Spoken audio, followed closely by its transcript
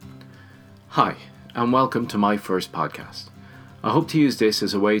Hi, and welcome to my first podcast. I hope to use this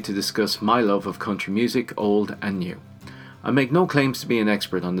as a way to discuss my love of country music, old and new. I make no claims to be an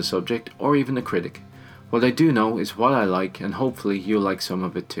expert on the subject or even a critic. What I do know is what I like, and hopefully you'll like some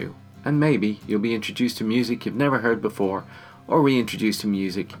of it too. And maybe you'll be introduced to music you've never heard before, or reintroduced to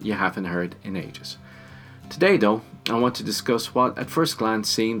music you haven't heard in ages. Today though, I want to discuss what at first glance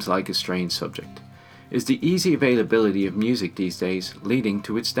seems like a strange subject. Is the easy availability of music these days leading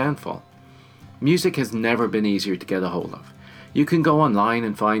to its downfall? Music has never been easier to get a hold of. You can go online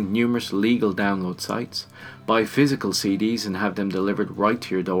and find numerous legal download sites, buy physical CDs and have them delivered right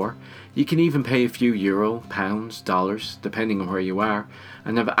to your door. You can even pay a few euro, pounds, dollars, depending on where you are,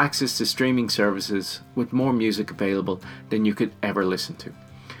 and have access to streaming services with more music available than you could ever listen to.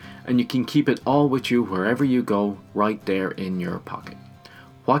 And you can keep it all with you wherever you go, right there in your pocket.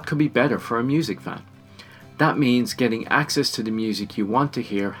 What could be better for a music fan? That means getting access to the music you want to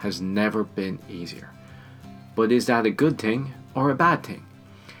hear has never been easier. But is that a good thing or a bad thing?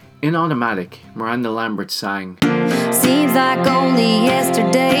 In Automatic, Miranda Lambert sang, "Seems like only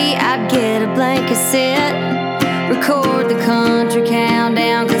yesterday I'd get a blank cassette, record the country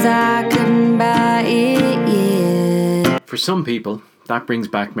countdown cause I couldn't buy it yet." For some people, that brings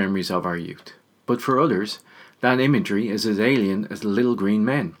back memories of our youth. But for others, that imagery is as alien as Little Green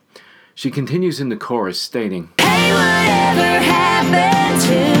Men. She continues in the chorus stating, "Hey, whatever happened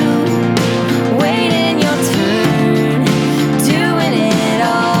to waiting your turn, doing it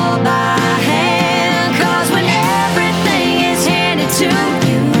all by hand? Cause when everything is handed to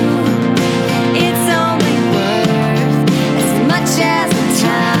you, it's only worth as much as the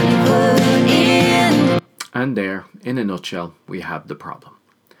time you put in." And there, in a nutshell, we have the problem.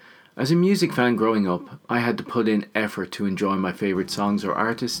 As a music fan growing up, I had to put in effort to enjoy my favourite songs or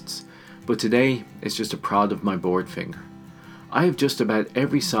artists, but today it's just a prod of my bored finger. I have just about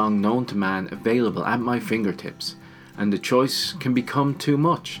every song known to man available at my fingertips, and the choice can become too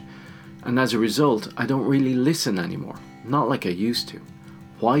much. And as a result, I don't really listen anymore, not like I used to.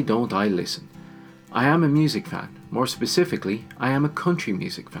 Why don't I listen? I am a music fan. More specifically, I am a country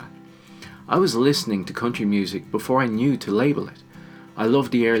music fan. I was listening to country music before I knew to label it. I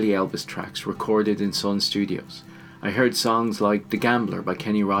loved the early Elvis tracks recorded in Sun Studios. I heard songs like The Gambler by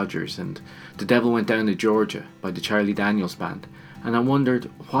Kenny Rogers and The Devil Went Down to Georgia by the Charlie Daniels Band, and I wondered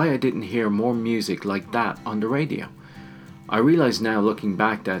why I didn't hear more music like that on the radio. I realise now, looking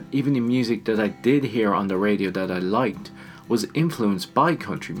back, that even the music that I did hear on the radio that I liked was influenced by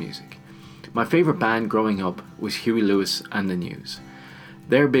country music. My favourite band growing up was Huey Lewis and the News.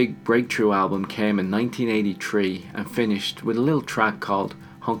 Their big breakthrough album came in 1983 and finished with a little track called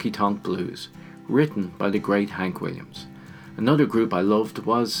Honky Tonk Blues, written by the great Hank Williams. Another group I loved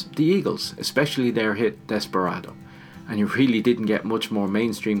was the Eagles, especially their hit Desperado, and you really didn't get much more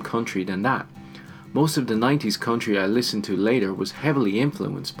mainstream country than that. Most of the 90s country I listened to later was heavily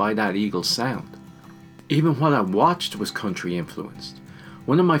influenced by that Eagles sound. Even what I watched was country influenced.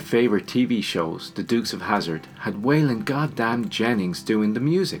 One of my favourite TV shows, The Dukes of Hazzard, had Waylon goddamn Jennings doing the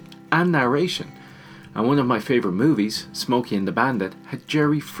music and narration. And one of my favourite movies, Smokey and the Bandit, had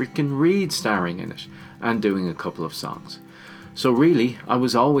Jerry freaking Reed starring in it and doing a couple of songs. So really, I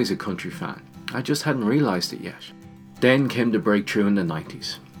was always a country fan. I just hadn't realised it yet. Then came the breakthrough in the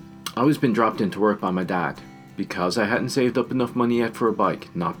 90s. I was being dropped into work by my dad because I hadn't saved up enough money yet for a bike,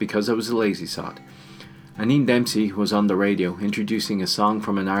 not because I was a lazy sod. And Ian Dempsey was on the radio introducing a song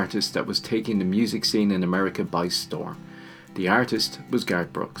from an artist that was taking the music scene in America by storm. The artist was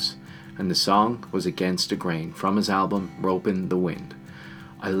Garth Brooks, and the song was Against the Grain from his album Ropin' the Wind.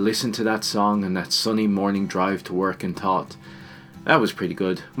 I listened to that song on that sunny morning drive to work and thought, that was pretty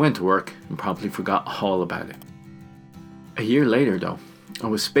good. Went to work and promptly forgot all about it. A year later though, I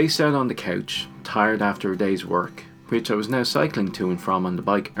was spaced out on the couch, tired after a day's work, which I was now cycling to and from on the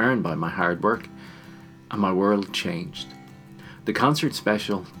bike earned by my hard work, and my world changed. The concert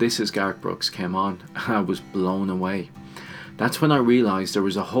special This Is Garth Brooks came on and I was blown away. That's when I realised there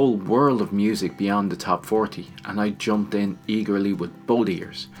was a whole world of music beyond the top 40, and I jumped in eagerly with both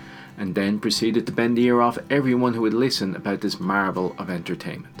ears, and then proceeded to bend the ear off everyone who would listen about this marvel of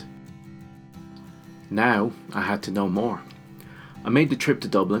entertainment. Now I had to know more. I made the trip to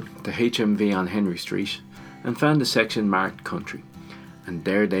Dublin, to HMV on Henry Street, and found a section marked country, and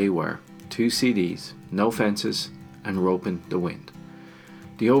there they were, 2 CDs, No Fences, and Ropin' the Wind.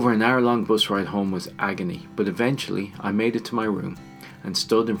 The over an hour-long bus ride home was agony, but eventually I made it to my room and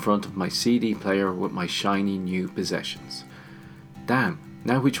stood in front of my CD player with my shiny new possessions. Damn,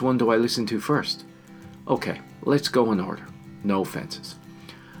 now which one do I listen to first? Okay, let's go in order. No Fences.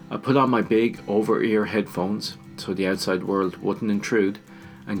 I put on my big over-ear headphones so the outside world wouldn't intrude,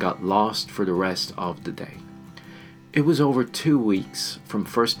 and got lost for the rest of the day. It was over 2 weeks from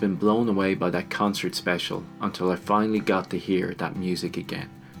first being blown away by that concert special until I finally got to hear that music again.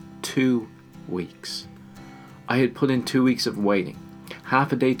 2 weeks. I had put in 2 weeks of waiting,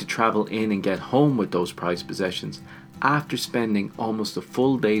 half a day to travel in and get home with those prized possessions after spending almost a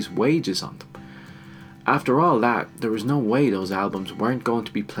full day's wages on them. After all that, there was no way those albums weren't going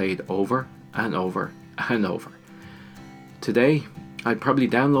to be played over and over and over. Today, I'd probably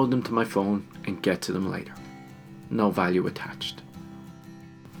download them to my phone and get to them later. No value attached.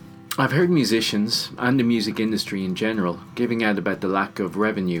 I've heard musicians and the music industry in general giving out about the lack of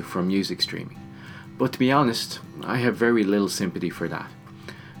revenue from music streaming. But to be honest, I have very little sympathy for that.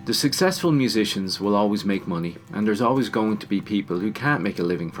 The successful musicians will always make money, and there's always going to be people who can't make a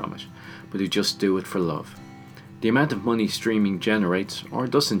living from it, but who just do it for love. The amount of money streaming generates or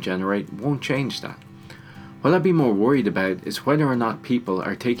doesn't generate won't change that. What I'd be more worried about is whether or not people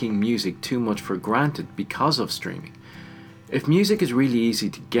are taking music too much for granted because of streaming. If music is really easy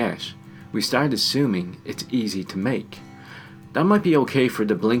to get, we start assuming it's easy to make. That might be okay for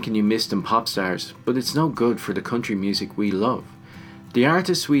the blink and you missed and pop stars, but it's no good for the country music we love. The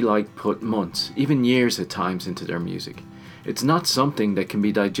artists we like put months, even years at times, into their music. It's not something that can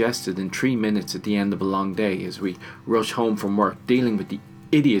be digested in 3 minutes at the end of a long day as we rush home from work dealing with the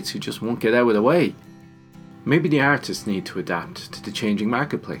idiots who just won't get out of the way. Maybe the artists need to adapt to the changing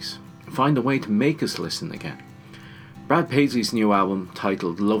marketplace, find a way to make us listen again. Brad Paisley's new album,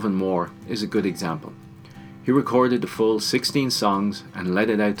 titled Love and War, is a good example. He recorded the full 16 songs and let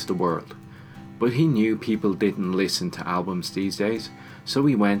it out to the world. But he knew people didn't listen to albums these days, so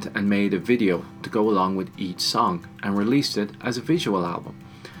he went and made a video to go along with each song and released it as a visual album.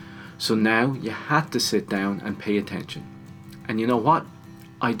 So now you had to sit down and pay attention. And you know what?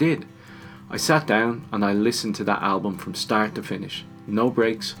 I did. I sat down and I listened to that album from start to finish. No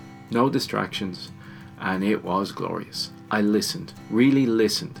breaks, no distractions, and it was glorious. I listened, really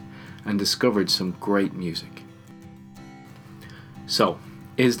listened, and discovered some great music. So,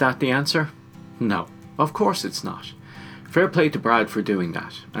 is that the answer? No, of course it's not. Fair play to Brad for doing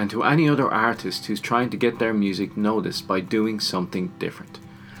that, and to any other artist who's trying to get their music noticed by doing something different.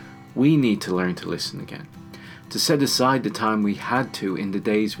 We need to learn to listen again. To set aside the time we had to in the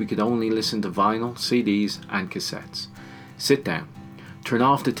days we could only listen to vinyl, CDs and cassettes. Sit down, turn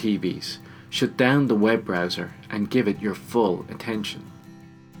off the TVs, shut down the web browser and give it your full attention.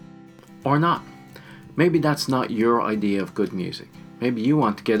 Or not. Maybe that's not your idea of good music. Maybe you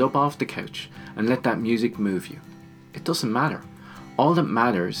want to get up off the couch and let that music move you. It doesn't matter. All that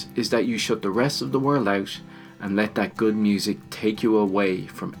matters is that you shut the rest of the world out and let that good music take you away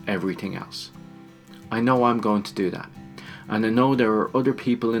from everything else. I know I'm going to do that, and I know there are other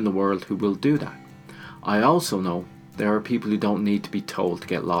people in the world who will do that. I also know there are people who don't need to be told to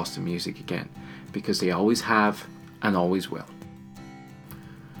get lost in music again, because they always have and always will.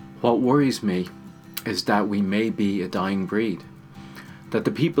 What worries me is that we may be a dying breed, that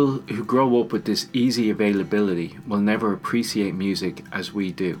the people who grow up with this easy availability will never appreciate music as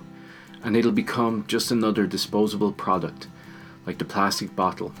we do, and it'll become just another disposable product, like the plastic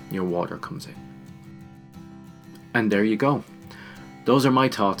bottle your water comes in. And there you go. Those are my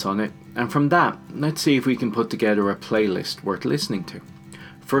thoughts on it, and from that, let's see if we can put together a playlist worth listening to.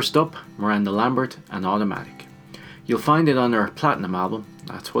 First up, Miranda Lambert and Automatic. You'll find it on her Platinum album.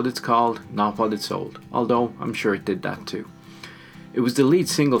 That's what it's called, not what it sold, although I'm sure it did that too. It was the lead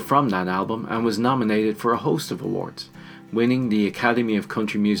single from that album and was nominated for a host of awards, winning the Academy of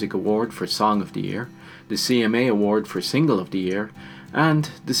Country Music Award for Song of the Year, the CMA Award for Single of the Year, and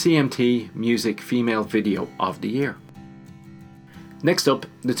the CMT Music Female Video of the Year. Next up,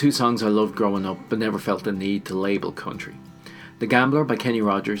 the two songs I loved growing up but never felt the need to label country. The Gambler by Kenny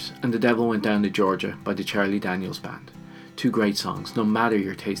Rogers and The Devil Went Down to Georgia by the Charlie Daniels Band. Two great songs, no matter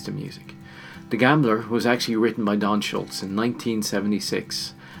your taste in music. The Gambler was actually written by Don Schultz in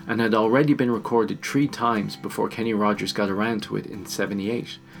 1976 and had already been recorded 3 times before Kenny Rogers got around to it in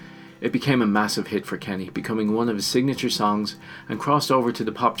 78. It became a massive hit for Kenny, becoming one of his signature songs and crossed over to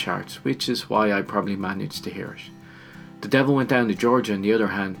the pop charts, which is why I probably managed to hear it. The Devil Went Down to Georgia, on the other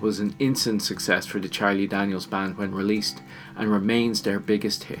hand, was an instant success for the Charlie Daniels Band when released and remains their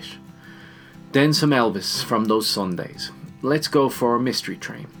biggest hit. Then some Elvis from those Sundays. Let's go for Mystery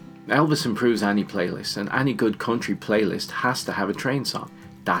Train. Elvis improves any playlist, and any good country playlist has to have a train song.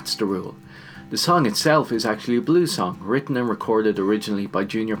 That's the rule. The song itself is actually a blues song, written and recorded originally by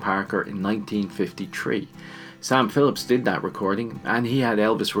Junior Parker in 1953. Sam Phillips did that recording, and he had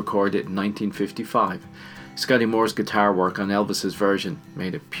Elvis record it in 1955. Scotty Moore's guitar work on Elvis's version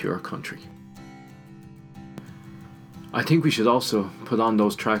made it pure country. I think we should also put on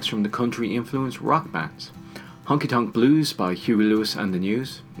those tracks from the country-influenced rock bands. Honky Tonk Blues by Huey Lewis and the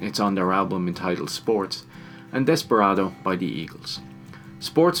News, it's on their album entitled Sports, and Desperado by the Eagles.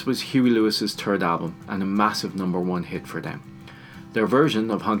 Sports was Huey Lewis's third album and a massive #1 hit for them. Their version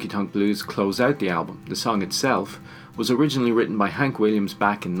of Honky Tonk Blues closed out the album. The song itself was originally written by Hank Williams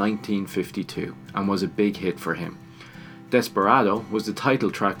back in 1952 and was a big hit for him. Desperado was the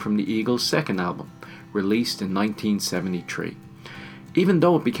title track from the Eagles' second album, released in 1973. Even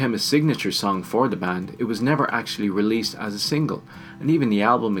though it became a signature song for the band, it was never actually released as a single, and even the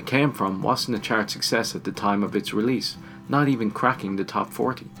album it came from wasn't a chart success at the time of its release, not even cracking the top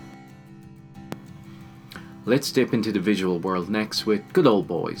 40. Let's dip into the visual world next with Good Old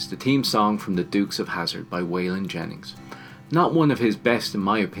Boys, the theme song from The Dukes of Hazzard by Waylon Jennings. Not one of his best in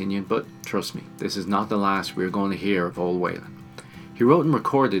my opinion, but trust me, this is not the last we're going to hear of old Waylon. He wrote and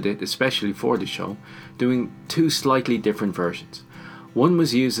recorded it especially for the show, doing two slightly different versions. One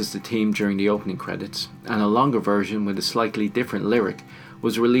was used as the theme during the opening credits, and a longer version with a slightly different lyric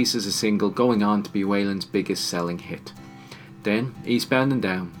was released as a single, going on to be Waylon's biggest selling hit. Then, Eastbound and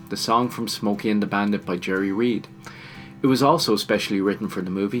Down, the song from Smokey and the Bandit by Jerry Reed. It was also specially written for the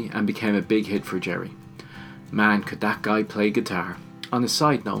movie and became a big hit for Jerry. Man, could that guy play guitar. On a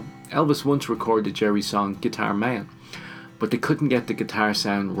side note, Elvis once recorded Jerry's song Guitar Man, but they couldn't get the guitar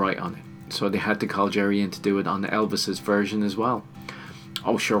sound right on it, so they had to call Jerry in to do it on Elvis's version as well.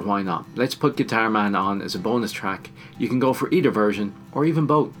 Oh sure, why not? Let's put Guitar Man on as a bonus track. You can go for either version, or even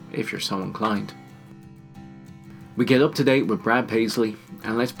both, if you're so inclined. We get up to date with Brad Paisley,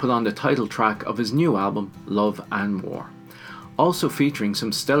 and let's put on the title track of his new album, Love and War. Also featuring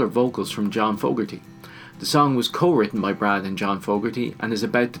some stellar vocals from John Fogerty. The song was co-written by Brad and John Fogerty, and is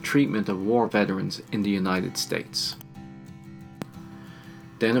about the treatment of war veterans in the United States.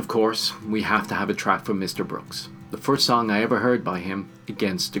 Then of course, we have to have a track from Mr. Brooks. The first song I ever heard by him,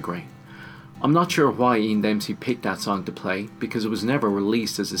 Against the Grain. I'm not sure why Ian Dempsey picked that song to play, because it was never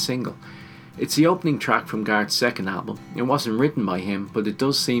released as a single. It's the opening track from Garth's second album. It wasn't written by him, but it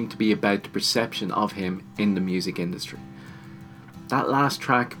does seem to be about the perception of him in the music industry. That last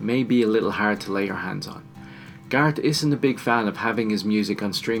track may be a little hard to lay your hands on. Garth isn't a big fan of having his music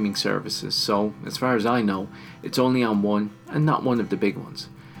on streaming services, so, as far as I know, it's only on one, and not one of the big ones.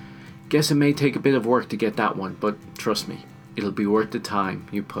 Guess it may take a bit of work to get that one, but trust me, it'll be worth the time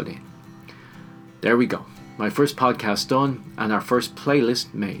you put in. There we go, my first podcast done, and our first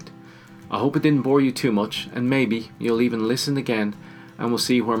playlist made. I hope it didn't bore you too much, and maybe you'll even listen again, and we'll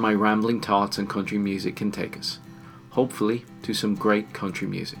see where my rambling thoughts on country music can take us. Hopefully to some great country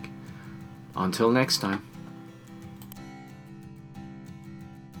music. Until next time.